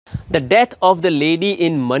The death of the lady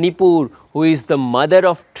in Manipur, who is the mother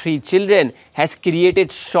of 3 children, has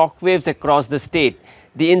created shockwaves across the state.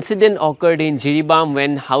 The incident occurred in Jiribam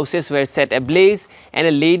when houses were set ablaze and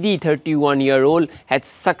a lady 31-year-old had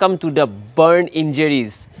succumbed to the burn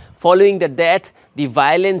injuries. Following the death, the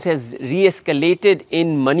violence has re-escalated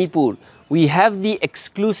in Manipur. We have the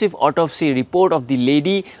exclusive autopsy report of the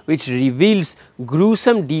lady which reveals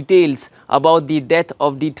gruesome details about the death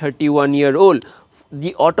of the 31-year-old.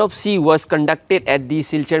 The autopsy was conducted at the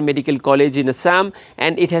Silchar Medical College in Assam,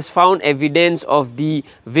 and it has found evidence of the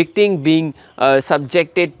victim being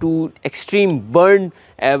subjected to extreme burn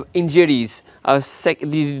injuries.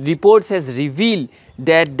 The reports has revealed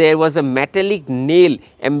that there was a metallic nail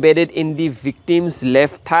embedded in the victim's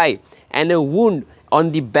left thigh and a wound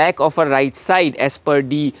on the back of her right side as per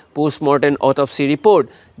the post-mortem autopsy report.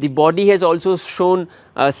 The body has also shown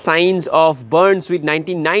signs of burns, with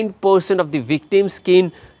 99% of the victim's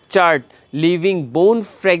skin charred, leaving bone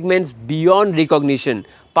fragments beyond recognition.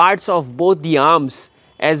 Parts of both the arms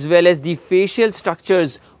as well as the facial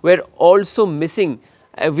structures were also missing,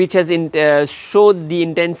 which has showed the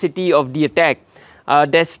intensity of the attack.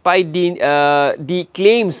 Despite the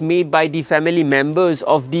claims made by the family members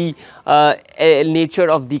of the nature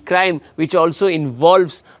of the crime, which also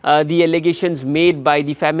involves the allegations made by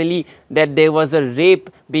the family that there was a rape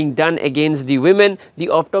being done against the women, the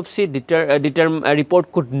autopsy report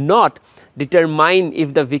could not determine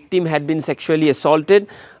if the victim had been sexually assaulted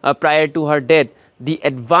prior to her death. The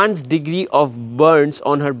advanced degree of burns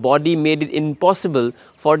on her body made it impossible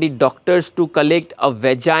for the doctors to collect a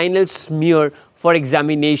vaginal smear for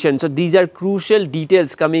examination. So, these are crucial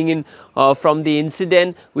details coming in from the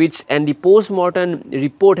incident, and the post-mortem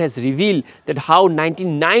report has revealed that how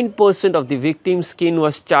 99% of the victim's skin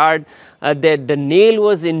was charred, that the nail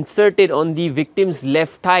was inserted on the victim's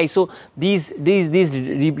left thigh. So, these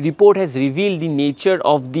report has revealed the nature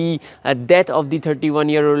of the death of the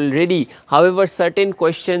 31-year-old lady. However, certain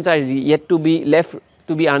questions are yet to be left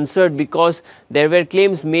to be answered, because there were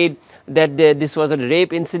claims made that this was a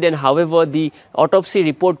rape incident. However, the autopsy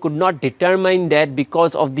report could not determine that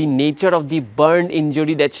because of the nature of the burn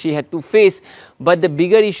injury that she had to face. But the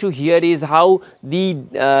bigger issue here is how the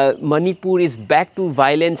Manipur is back to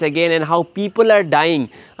violence again, and how people are dying.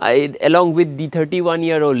 Along with the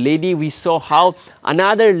 31-year-old lady, we saw how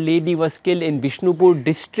another lady was killed in Bishnupur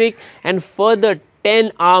district, and further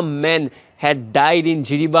 10 armed men had died in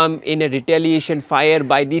Jiribam in a retaliation fire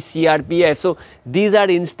by the CRPF. So, these are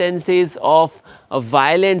instances of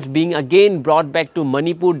violence being again brought back to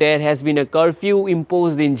Manipur. There has been a curfew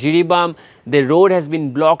imposed in Jiribam, the road has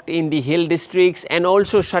been blocked in the hill districts and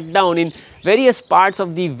also shut down in various parts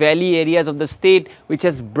of the valley areas of the state, which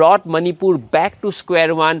has brought Manipur back to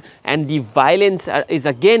square one, and the violence is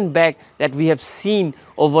again back that we have seen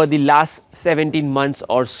over the last 17 months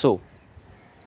or so.